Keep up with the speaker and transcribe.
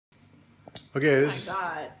Okay, this Oh my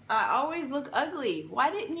God. I always look ugly. Why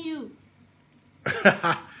didn't you?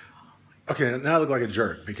 Okay, now I look like a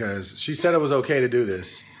jerk because she said it was okay to do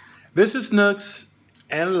this. This is Snooks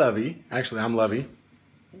and Lovey. Actually, I'm Lovey.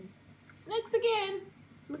 Snooks again.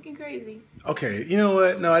 Looking crazy. Okay, you know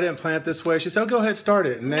what? No, I didn't plan it this way. She said, oh, go ahead, start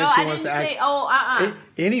it. And then No, she I wants didn't to say, act.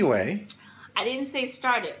 Anyway. I didn't say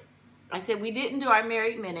start it. I said we didn't do our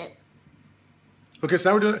married minute. Okay, so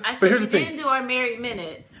now we're doing it. I But said here's we the thing. didn't do our married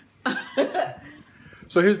minute.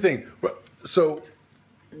 So here's the thing. So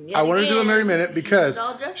Yet I wanted to do a again, married minute because he's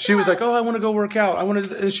all dressed she was up. like, oh, I want to go work out. I want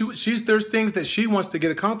to, and she's there's things that she wants to get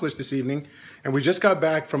accomplished this evening. And we just got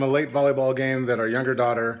back from a late volleyball game that our youngest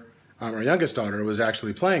daughter was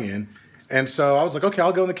actually playing in. And so I was like, okay,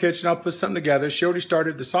 I'll go in the kitchen. I'll put something together. She already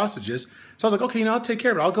started the sausages. So I was like, okay, I'll take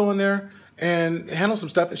care of it. I'll go in there and handle some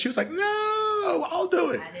stuff. And she was like, no, I'll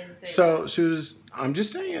do it. I didn't say so she was, I'm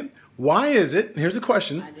just saying, why is it, here's a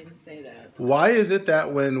question. I didn't say that. Why is it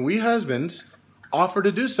that when we husbands offer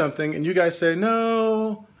to do something and you guys say,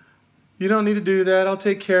 no, you don't need to do that, I'll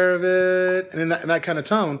take care of it, and in that kind of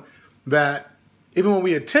tone, that even when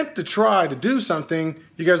we attempt to try to do something,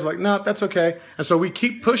 you guys are like, no, that's okay. And so we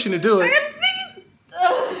keep pushing to do I it. gotta sneeze.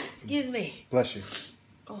 Ugh, excuse me. Bless you.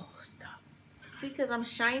 Oh, stop. See, because I'm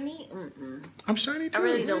shiny? I'm shiny too. I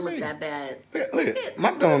really don't What do look you mean? that bad. Look at Look my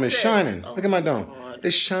at- dome what is is shining. this? Oh Look at my dome. God.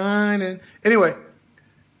 It's shining. Anyway,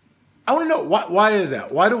 I want to know why is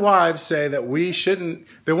that? Why do wives say that we shouldn't?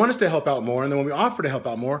 They want us to help out more, and then when we offer to help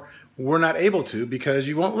out more, we're not able to because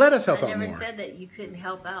you won't let us help I out never more. said that you couldn't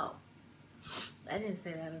help out. I didn't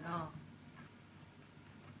say that at all.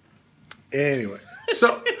 Anyway,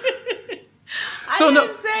 so I so didn't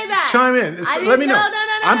no, say that. chime in. I Let me know. No,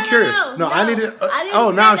 I'm curious. No, I need to. I didn't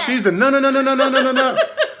Oh, say now that. she's the no.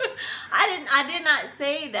 I did not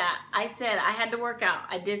say that. I said I had to work out.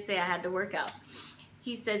 I did say I had to work out.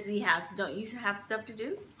 He says he has. Don't you have stuff to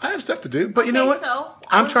do? I have stuff to do, but you know Okay, what? so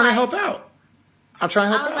I'm trying to help out. I'm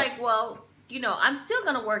trying to help I was out. like, well, I'm still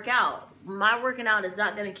gonna work out. My working out is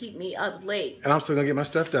not gonna keep me up late, And I'm still gonna get my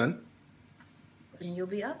stuff done. and you'll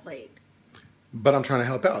be up late. But I'm trying to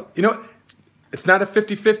help out. You know, it's not a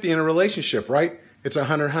 50-50 in a relationship, right? It's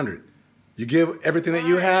 100-100. You give everything that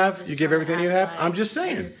you have. You give everything you have. I'm just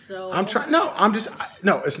saying. I'm trying. No,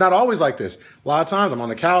 no. It's not always like this. A lot of times I'm on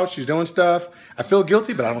the couch. She's doing stuff. I feel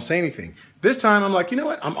guilty, but I don't say anything. This time I'm like, you know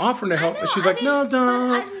what? I'm offering to help. And she's like, no,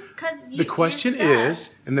 don't. The question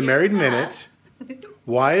is, in the married minute,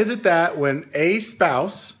 why is it that when a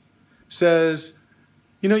spouse says,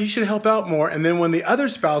 you should help out more, and then when the other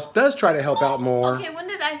spouse does try to help out more. Okay, when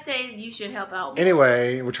did I say you should help out more?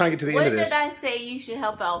 Anyway, we're trying to get to the end of this. When did I say you should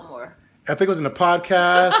help out more? I think it was in a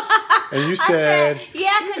podcast, and you said,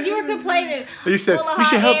 yeah, because you were complaining. You said full of you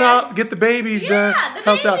should hot help air. out, get the babies done, the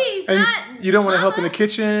helped out, babies, and not you don't want to help in the mama.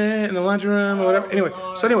 kitchen, in the laundry room, or whatever. Anyway,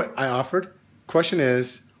 Lord. so anyway, I offered. Question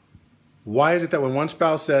is, why is it that when one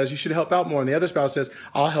spouse says you should help out more, and the other spouse says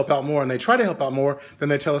I'll help out more, and they try to help out more, then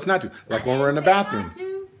they tell us not to, like when we're in the bathroom.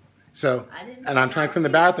 So, and I'm trying to clean the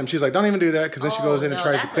bathroom. She's like, don't even do that, because then she goes in and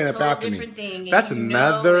tries to clean up after me. That's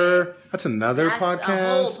another podcast. That's a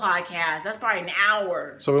whole podcast. That's probably an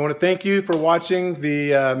hour. So we want to thank you for watching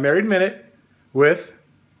the Married Minute with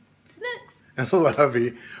Snooks. and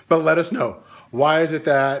Lovey. But let us know, why is it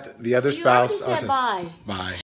that the other spouse already said bye. Bye.